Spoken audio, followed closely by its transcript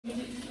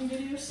making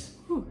videos.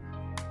 Whew.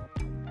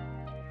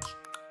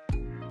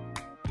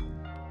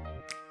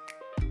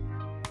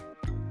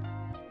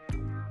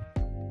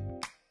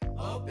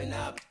 Open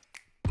up,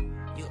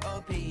 you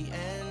open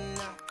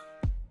up.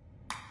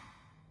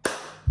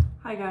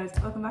 Hi guys,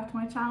 welcome back to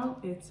my channel.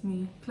 It's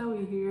me,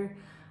 Chloe here,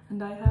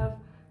 and I have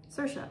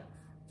Saoirse.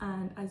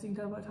 And as you can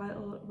tell by the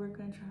title, we're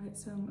going to try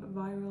some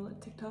viral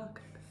TikTok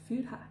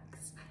food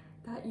hacks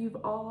that you've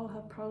all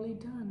have probably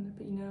done,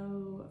 but you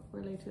know,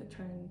 we're late to the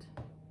trend.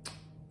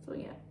 So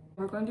yeah,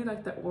 we're going to do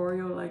like the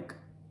Oreo like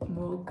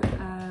mug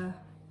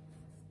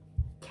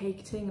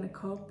cake thing in a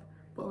cup,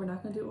 but we're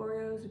not going to do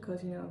Oreos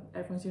because you know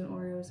everyone's doing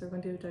Oreos. So we're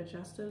going to do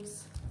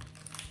digestives.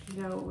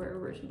 You know, we're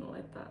original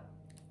like that.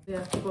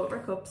 Yeah, both our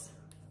cups.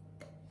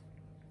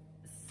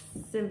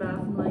 Simba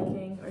from Lion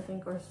King, I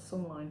think, or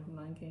some line from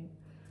Lion King,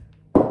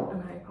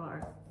 and Harry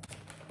Potter.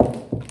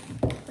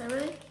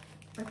 Ready?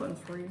 I put in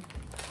 3.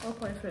 I'll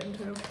probably fit in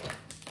 2.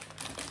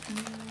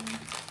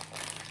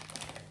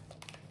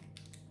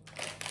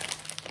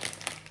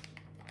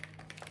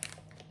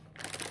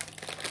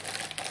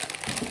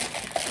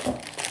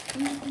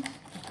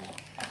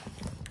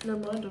 Never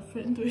mind, I'll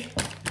fit in 3.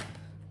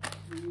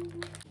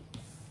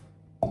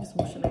 Just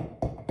mushing it.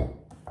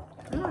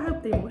 I don't know how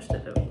they mushed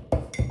it though.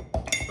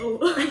 Oh.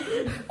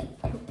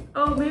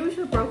 Oh, maybe we should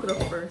have broke it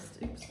up first.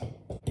 Oops.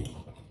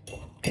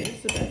 This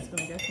is the best it's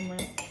gonna get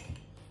somewhere.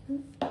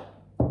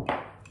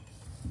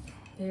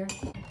 Here.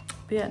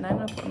 But yeah, now I'm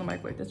gonna put it in the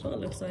microwave. That's what it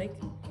looks like.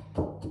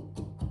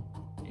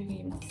 If you can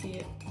even see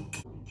it.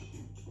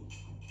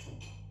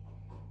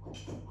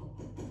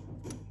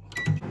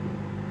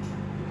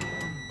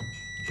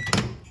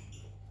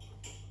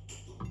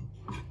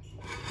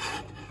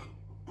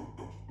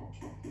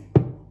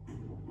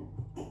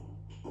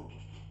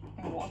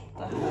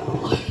 What the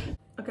hell?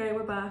 Okay,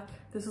 we're back.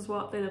 This is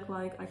what they look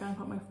like. I can't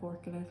put my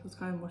fork in it. It's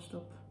kind of mushed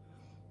up.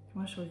 I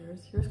want to show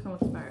yours. Yours kind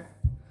of looks better.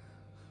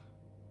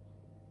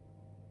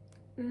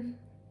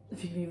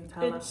 If you can even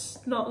tell.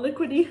 It's not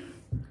liquidy.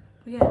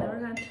 But yeah, now we're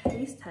gonna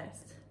taste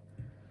test.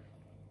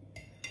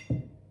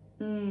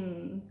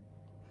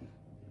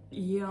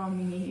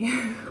 Yummy.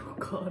 Oh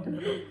god, no.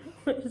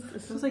 What is this?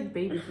 This looks like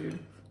baby food.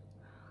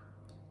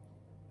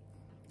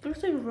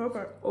 Looks like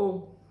rubber.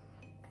 Oh.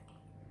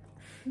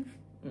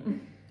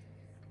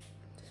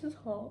 This is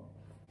hot.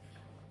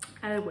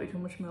 I had way too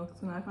much milk,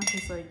 so now I can't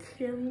taste like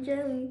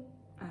Jelly.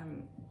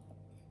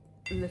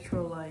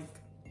 literal like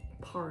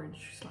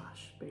porridge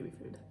slash baby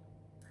food.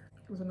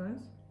 Was it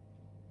nice?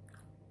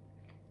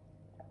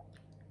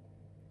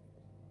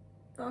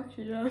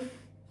 Actually, yeah.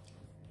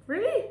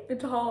 Really?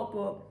 It's hot,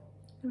 but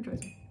Let me try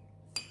some.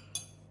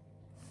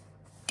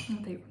 I'm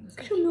gonna take it from this.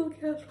 actually milk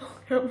has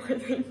walked out my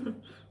thing.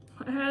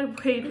 I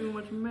had way too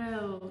much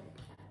milk.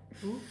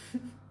 Ooh.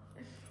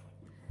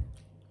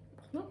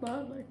 It's not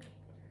bad, like.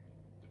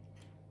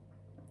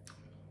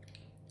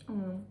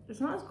 It's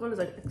not as good as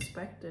I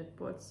expected,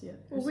 but it's, yeah.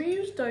 Well, we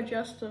use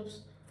digestives.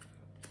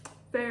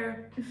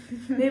 Fair.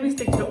 Maybe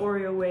stick to the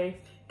Oreo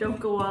way. Don't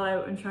go all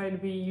out and try to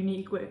be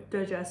unique with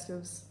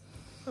digestives.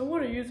 I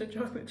want to use a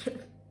chocolate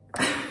chip.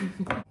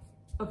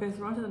 Okay, so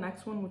we're on to the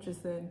next one, which is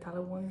the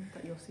Nutella one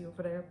that you'll see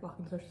over there,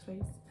 blocking Saoirse's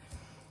face.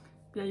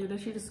 Yeah, you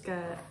literally just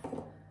get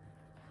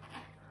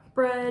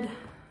bread,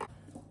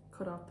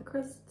 cut off the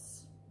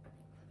crusts.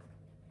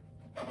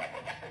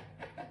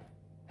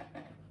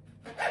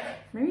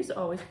 Maybe you should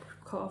always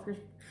cut off your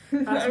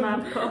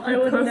I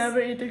would never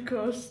eat the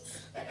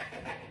crusts.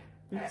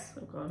 Oops,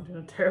 oh god, I'm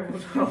doing a terrible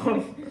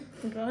job.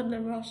 Oh god,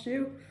 never asked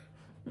you.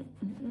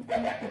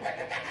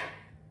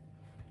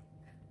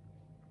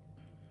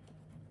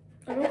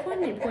 I don't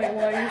find any point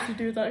why I used to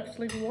do that, because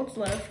like what's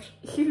left?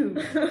 Ew.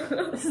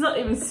 This is not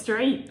even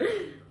straight.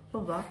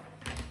 Love that.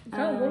 You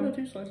can't have 1 or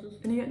 2 slices.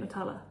 And you get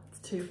Nutella. It's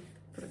 2,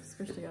 but it's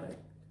squished together.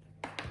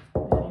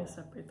 I need to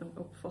separate them.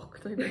 Oh fuck,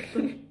 did I break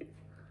them?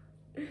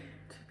 2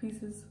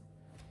 pieces.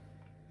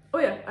 Oh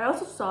yeah, I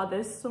also saw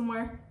this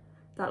somewhere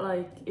that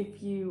like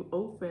if you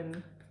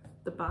open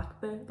the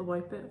back bit, the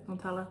white bit of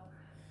Nutella,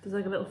 there's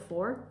like a little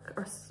fork,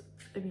 or a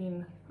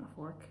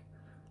fork,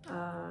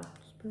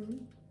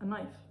 Spoon? a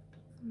knife.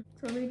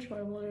 So let me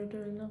try while you're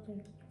doing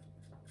nothing.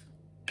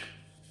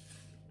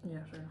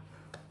 Yeah, sure.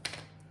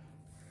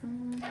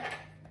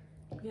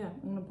 Yeah,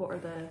 I'm gonna butter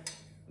the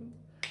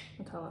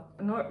Nutella.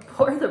 No,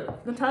 butter the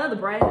Nutella, the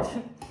bread.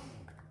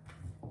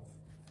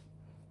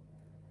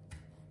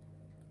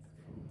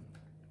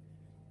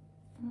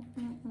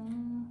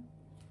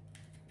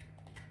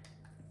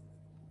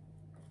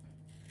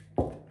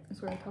 I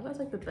swear, Nutella's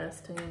like the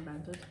best thing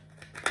invented.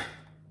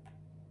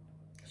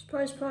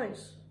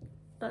 Surprise.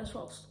 That is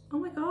false. Oh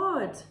my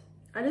god!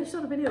 I literally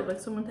saw a video of like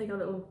someone take a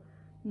little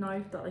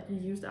knife that like you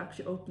use to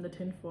actually open the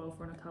tin foil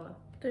for Nutella.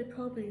 They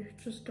probably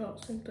just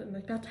got something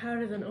like that's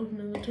harder than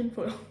opening the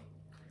tinfoil.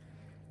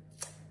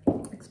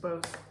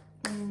 Exposed.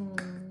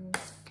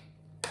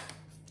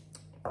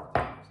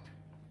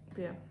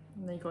 Yeah,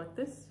 and then you go like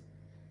this.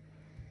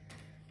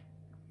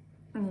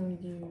 And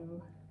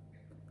you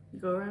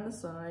go around the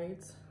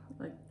sides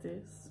like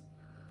this.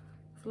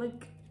 I feel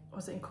like,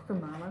 was it in Cooking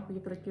Mama where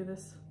you could like do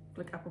this?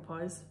 Like apple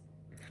pies.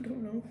 I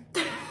don't know.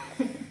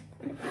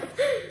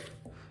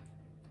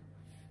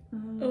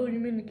 Oh, you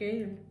mean the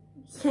game?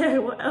 Yeah,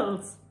 what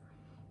else?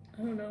 I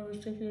don't know, I was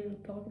thinking you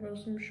would talk about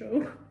some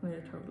show. Oh, yeah,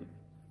 totally.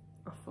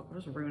 Oh fuck, I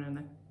was ruining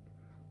it.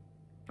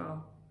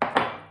 Oh.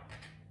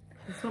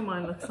 That's what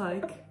mine looks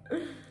like.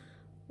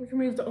 What do you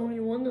mean it's the only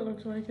one that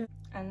looks like it?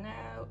 And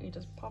now you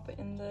just pop it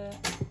in the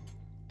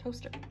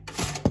toaster.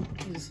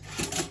 Jeez.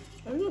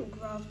 I'm gonna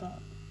grab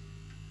that.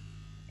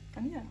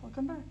 And yeah,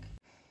 welcome back.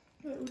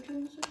 Wait, what do you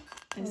want to say?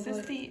 This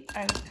is the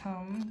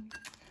outcome.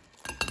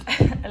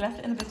 I left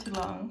it in a bit too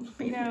long,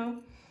 but you know,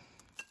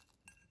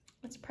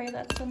 let's pray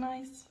that's so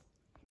nice.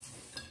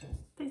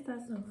 Taste that.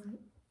 Alright.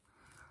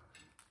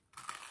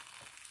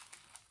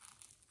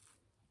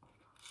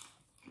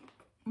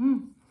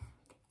 Mmm.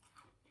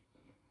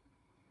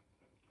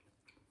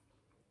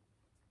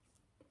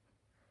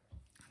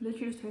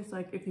 Literally just tastes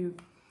like if you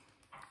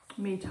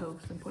made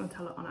toast and put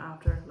Nutella on it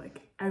after,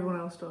 like everyone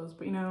else does,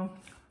 but you know,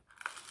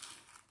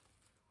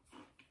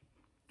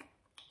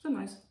 it's so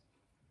nice.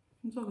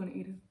 I'm still gonna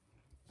eat it.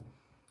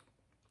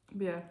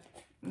 But yeah,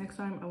 next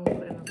time I won't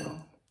put it in as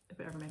well if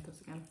I ever make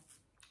this again.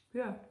 But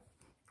yeah.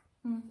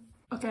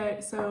 Okay,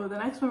 so the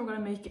next one we're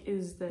gonna make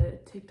is the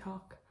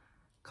TikTok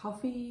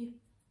coffee,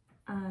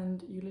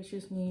 and you literally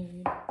just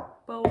need a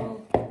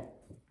bowl,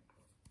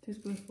 2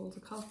 spoonfuls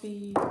of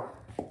coffee,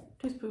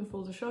 2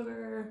 spoonfuls of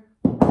sugar,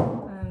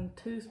 and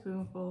 2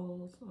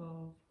 spoonfuls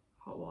of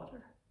hot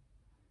water.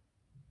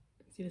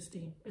 You can see the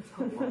steam, it's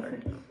hot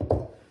water.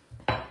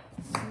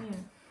 Yeah.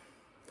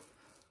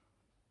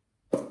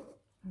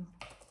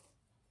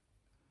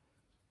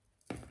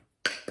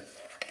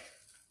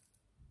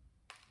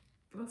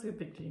 That's a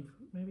big team.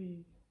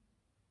 Maybe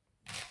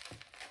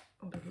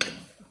I'll do it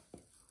after.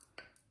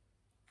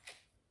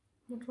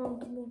 What's wrong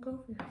with more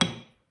coffee?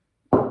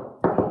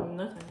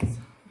 No thanks.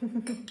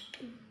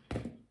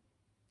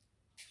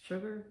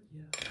 Sugar?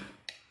 Yeah.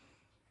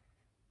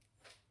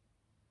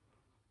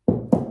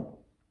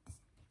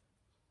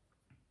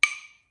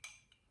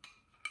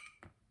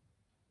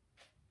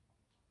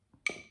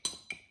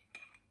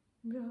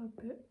 Yeah,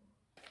 a bit.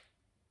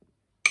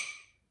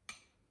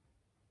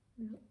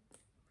 Yeah,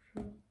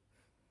 sure.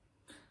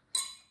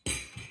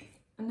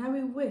 And now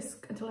we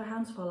whisk until our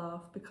hands fall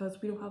off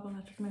because we don't have an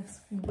electric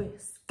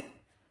whisk.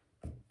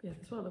 Yeah,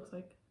 that's what it looks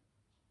like.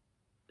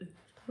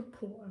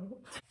 Pull out.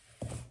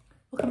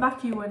 We'll come back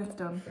to you when it's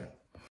done.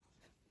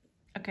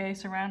 Okay,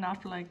 so around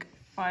after like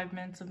 5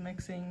 minutes of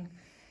mixing,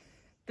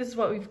 this is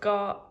what we've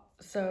got.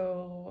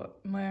 So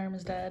my arm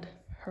is dead,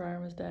 her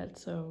arm is dead,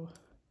 so...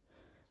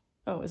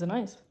 Oh, is it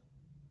nice?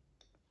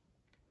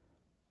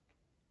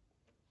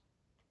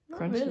 Not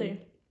Crunchy.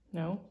 really.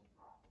 No?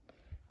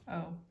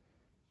 Oh.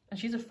 And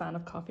she's a fan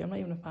of coffee. I'm not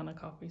even a fan of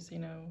coffee, so you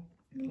know,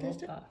 love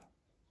Taste it? that.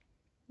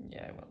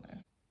 Yeah, I will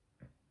now.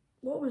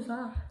 What was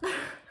that?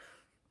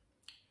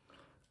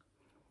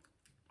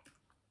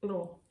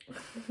 No.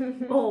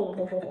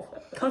 Oh,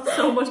 that's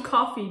so much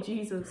coffee,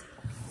 Jesus.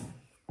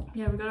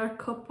 Yeah, we got our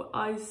cup with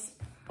ice.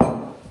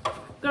 Got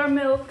our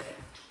milk.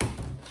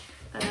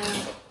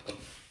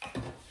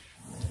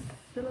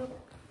 Fill up.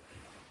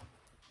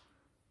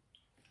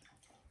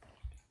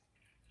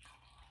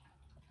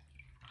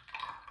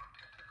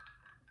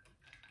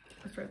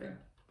 It's right there.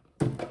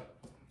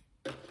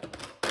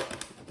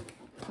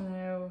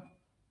 Now,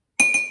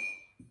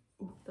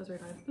 ooh, that's very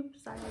nice.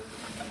 Oops, sorry.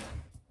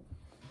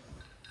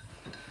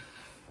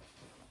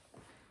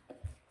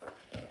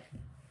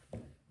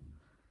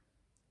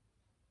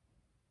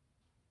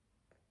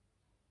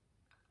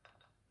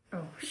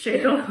 Oh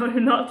shit!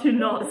 Not to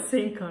not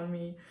sink on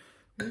me.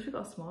 Maybe we should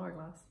got a smaller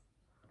glass.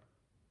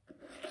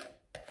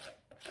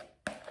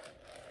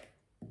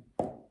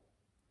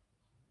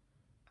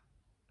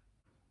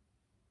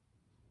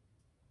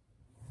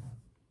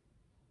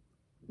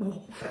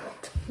 Oh.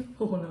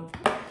 Oh no.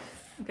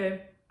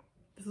 Okay,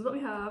 this is what we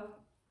have.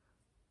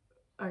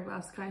 Our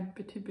glass is kind of a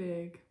bit too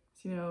big,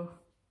 so you know,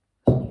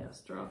 we need a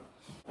straw.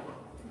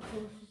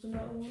 This is the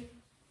metal one.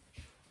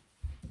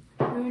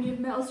 We need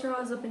metal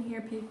straws up in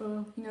here,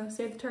 people. You know,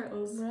 save the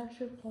turtles. We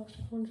actually have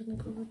plastic ones in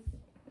the cupboard.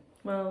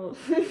 Well,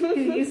 who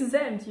uses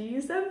them? Do you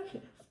use them?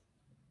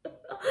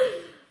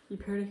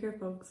 You've heard it here,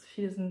 folks.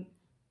 She doesn't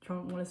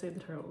want to save the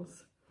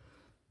turtles.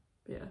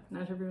 But yeah,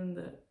 now to ruin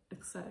the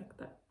aesthetic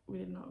that we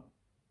did not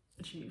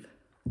achieve.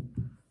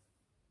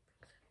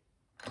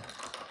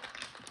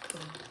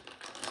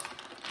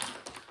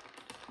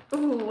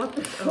 Oh, what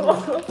the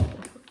fuck?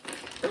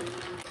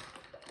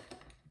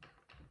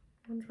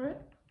 Want to try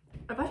it?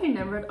 I've actually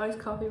never had iced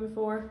coffee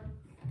before.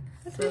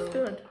 It So- tastes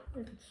good.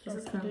 It's This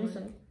is actually kinda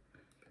decent.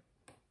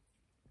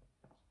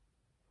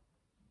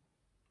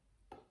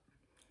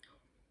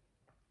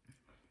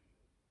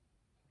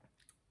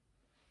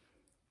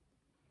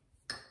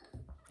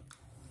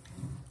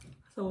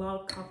 It's a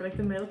lot of coffee. Like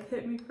the milk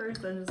hit me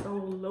first, and just a whole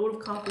load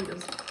of coffee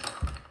just.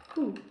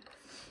 Ooh.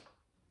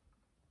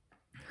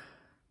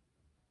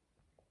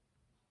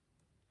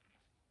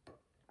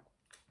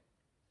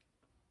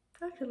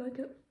 I actually like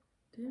it.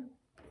 Yeah.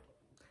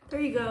 There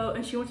you go.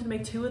 And she wanted to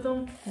make 2 of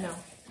them? No.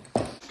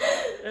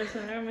 So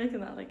now I'm making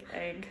that like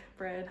egg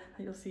bread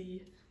that you'll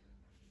see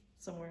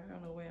somewhere. I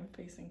don't know where I'm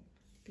facing.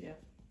 But yeah,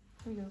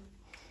 here we go.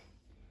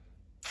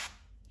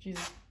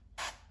 Jesus.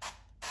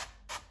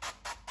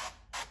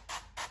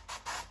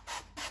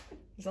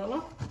 Is that a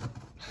lot?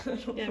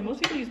 Yeah,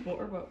 most people use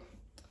butter, but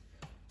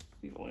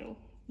we oil,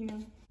 you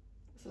know.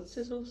 This is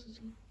Sizzle.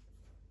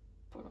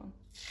 put on.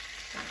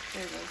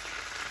 There it goes.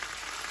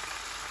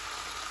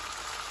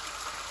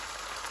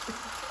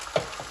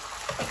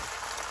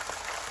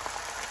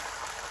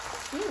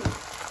 Ooh,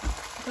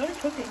 started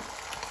cooking.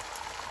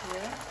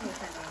 Yeah, I'm gonna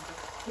turn it on.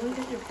 You want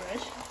to get your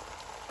bread?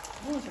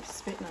 Everyone's like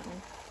spitting at me.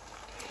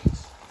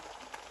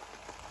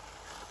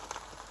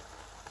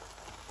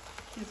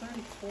 It's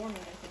already forming,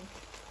 I think.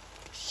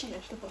 Shit,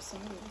 I should have put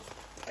some of these.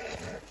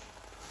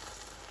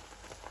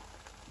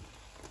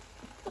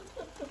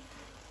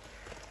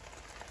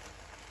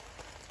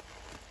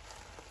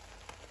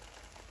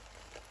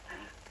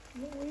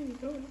 Where are you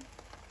going?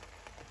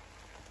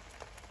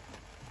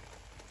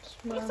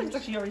 Looks like it's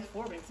actually already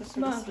forming. So It's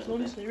Mam's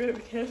lunch, so you better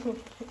be careful.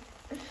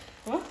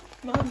 What?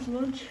 Mam's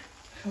lunch.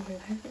 Okay.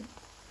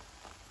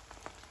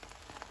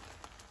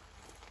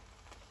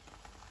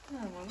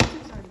 Yeah, well, looks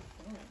like it's already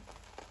forming.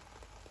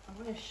 Am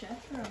I a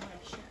chef or am I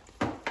a chef?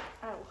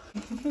 Ow.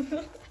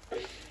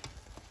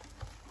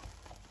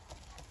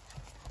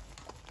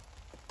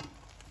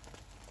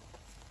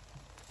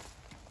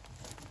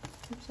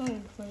 I'm sorry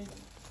if my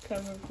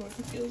camera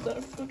recording feels out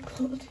of good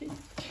quality.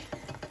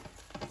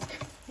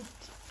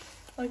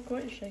 I have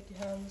quite shaky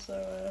hands, so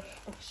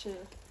Oh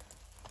shit.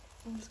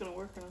 I'm just gonna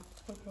work on it.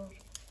 oh god.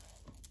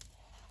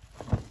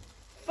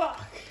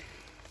 Fuck!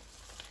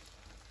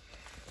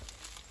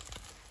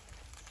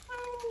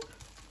 Ow.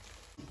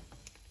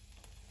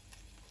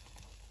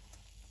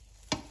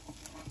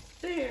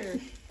 There!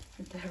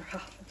 It never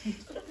happened.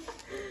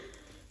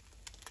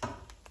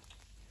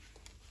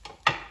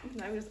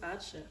 Now we just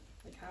add shit,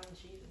 like ham and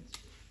cheese and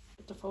shit.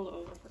 Have to fold it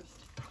over first.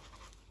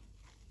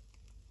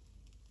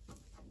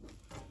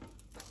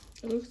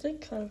 It looks like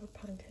kind of a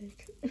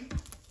pancake.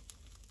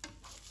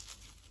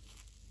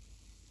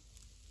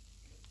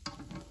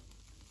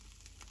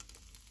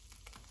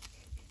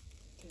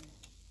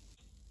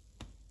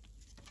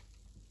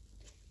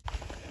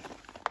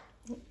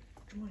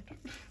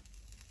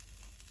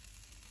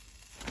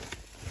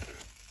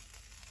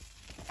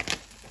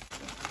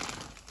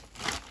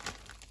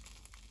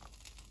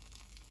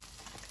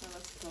 Now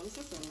let's close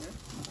this over.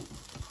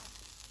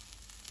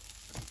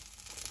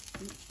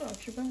 Oh,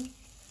 it's your bad.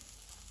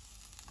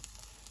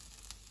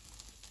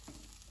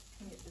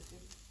 Let me get this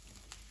here.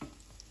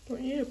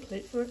 Don't you need a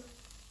plate for it?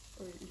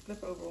 Or you flip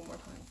it over one more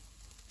time.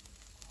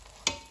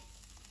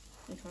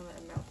 You kind of let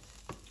it melt.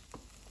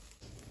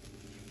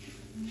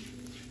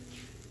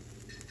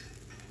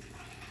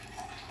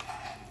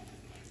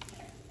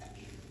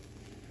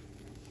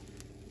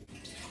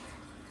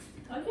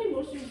 I think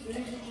most of these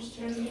videos are just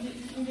turning into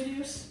eating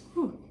videos.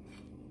 Whew.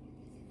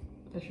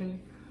 Literally.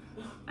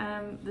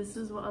 This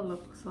is what it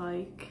looks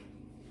like.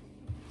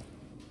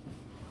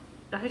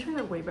 I turned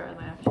out way better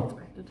than I actually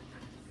expected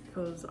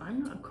because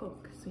I'm not a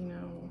cook, so you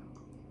know,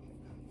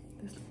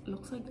 this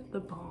looks like the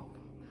bomb.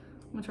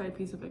 I'm gonna try a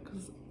piece of it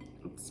because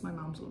it's my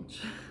mom's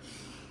lunch.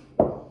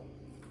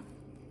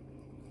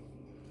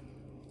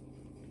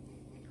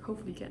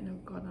 Hopefully get no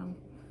goddamn.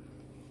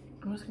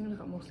 I'm just gonna look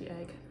at mostly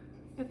egg.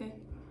 Okay.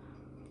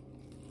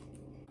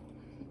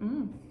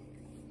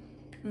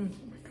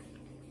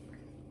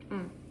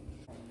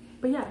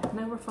 But yeah,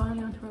 now we're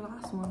finally on to our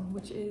last one,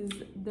 which is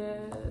the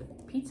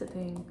pizza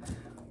thing.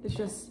 It's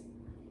just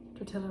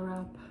tortilla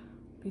wrap,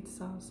 pizza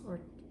sauce, or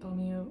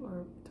dolmio,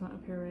 or tomato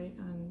puree,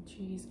 and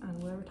cheese,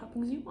 and whatever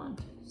toppings you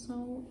want.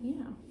 So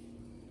yeah,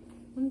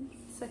 1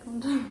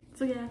 second.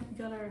 So yeah, we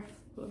got our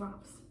little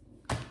wraps.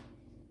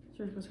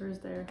 Yours was hers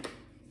there.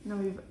 Now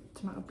we have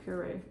tomato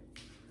puree.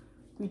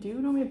 We do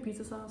normally have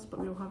pizza sauce,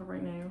 but we don't have it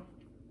right now.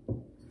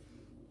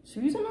 Should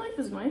we use a knife?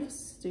 This knife is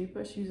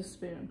stupid. She used a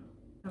spoon.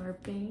 Our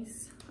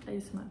base, I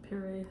used tomato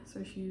puree,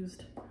 so she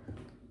used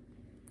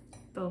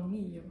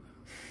dolmio.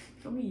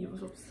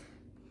 Dolmio, oops.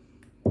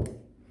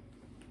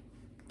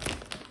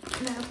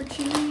 Now for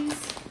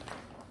cheese.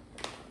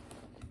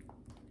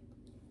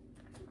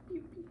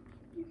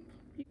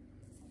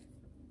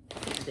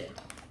 There.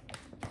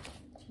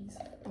 Cheese.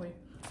 Oh wait,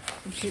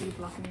 completely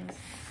blocking this.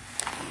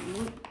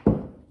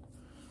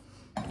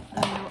 And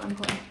now I'm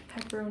putting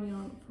pepperoni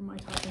on for my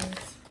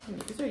toppings.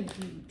 These are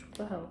huge. What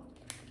the hell?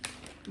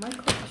 Am I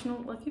professional?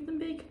 Will I keep them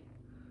big?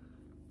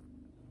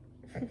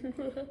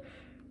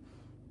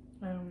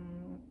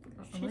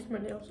 She's my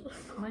nails.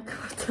 I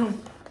got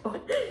them. Oh,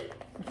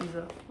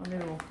 Jesus. I may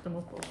roll them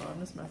up. Oh, I'm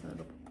just messing it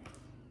up.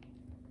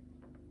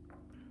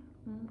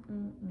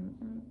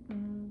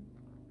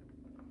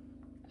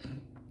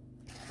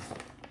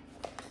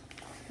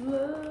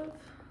 Love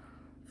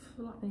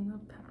flopping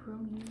up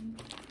pepperoni.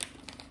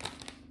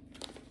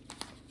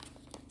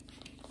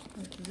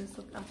 Does this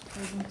look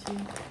appetizing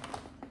too?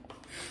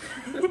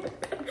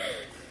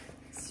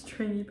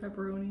 Stringy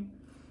pepperoni.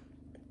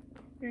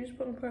 You're just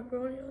putting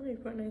pepperoni on, or you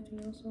putting anything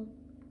else on?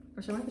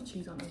 Or should I put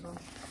cheese on as well?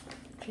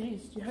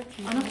 Jeez, you have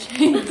cheese. I'm not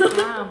changed.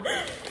 Damn.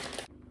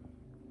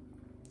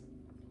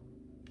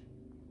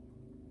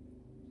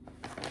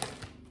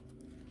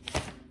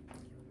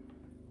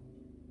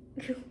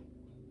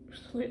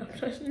 Really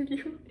upsetting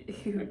you.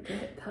 Ew,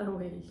 get that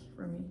away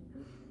from me.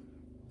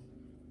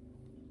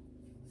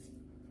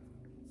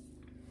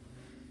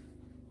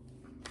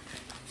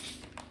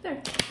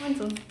 There,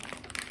 mine's on.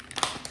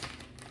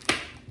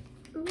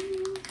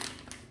 Ooh.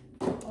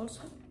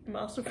 Also,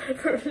 massive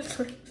pepper is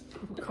like.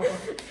 Oh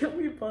god. Can't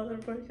be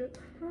bothered by it.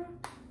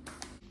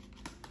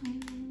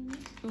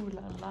 Ooh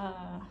la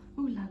la.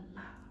 Ooh la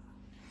la.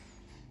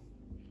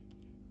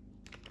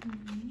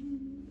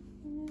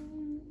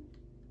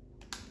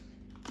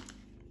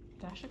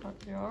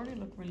 They already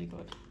look really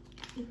good.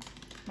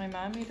 My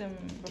mom made them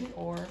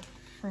before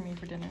for me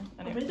for dinner,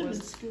 and I it made them in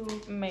was school.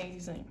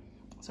 amazing.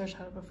 Search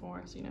had it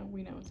before, so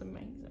we know it's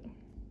amazing.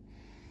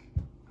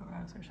 Oh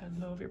wow, Search, I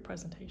love your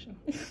presentation.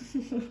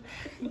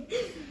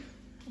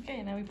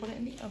 Okay, now we put it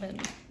in the oven.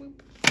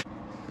 Whoop.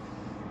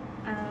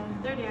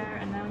 There they are,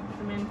 and now we put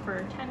them in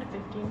for 10 to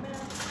 15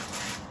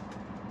 minutes.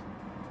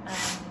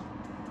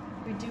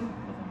 We do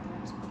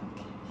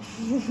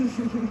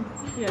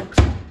yeah.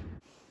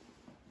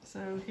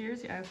 So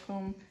here's the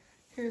outcome.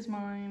 Here's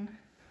mine.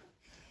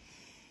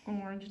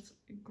 Gorgeous,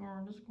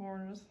 gorgeous,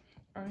 gorgeous.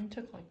 Only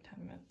took like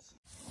 10 minutes.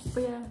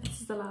 But yeah,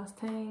 this is the last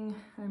thing.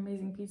 Our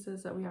amazing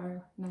pizzas that we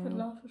are now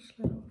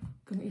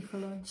gonna eat for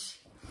lunch.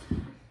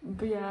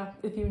 But yeah,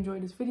 if you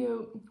enjoyed this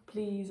video,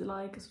 please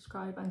like,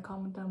 subscribe and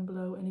comment down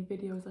below any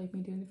videos like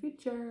me do in the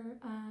future,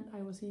 and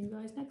I will see you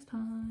guys next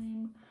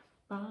time.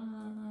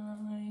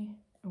 Bye.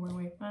 Oh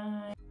wait,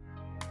 bye.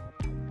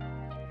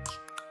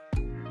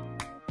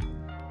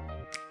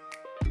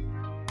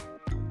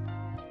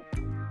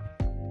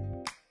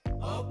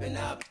 Open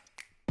up,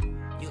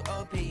 you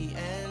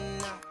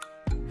OPN.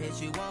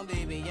 Bitch, you won't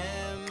be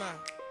BM.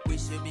 We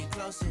should be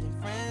closer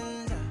than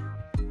friends.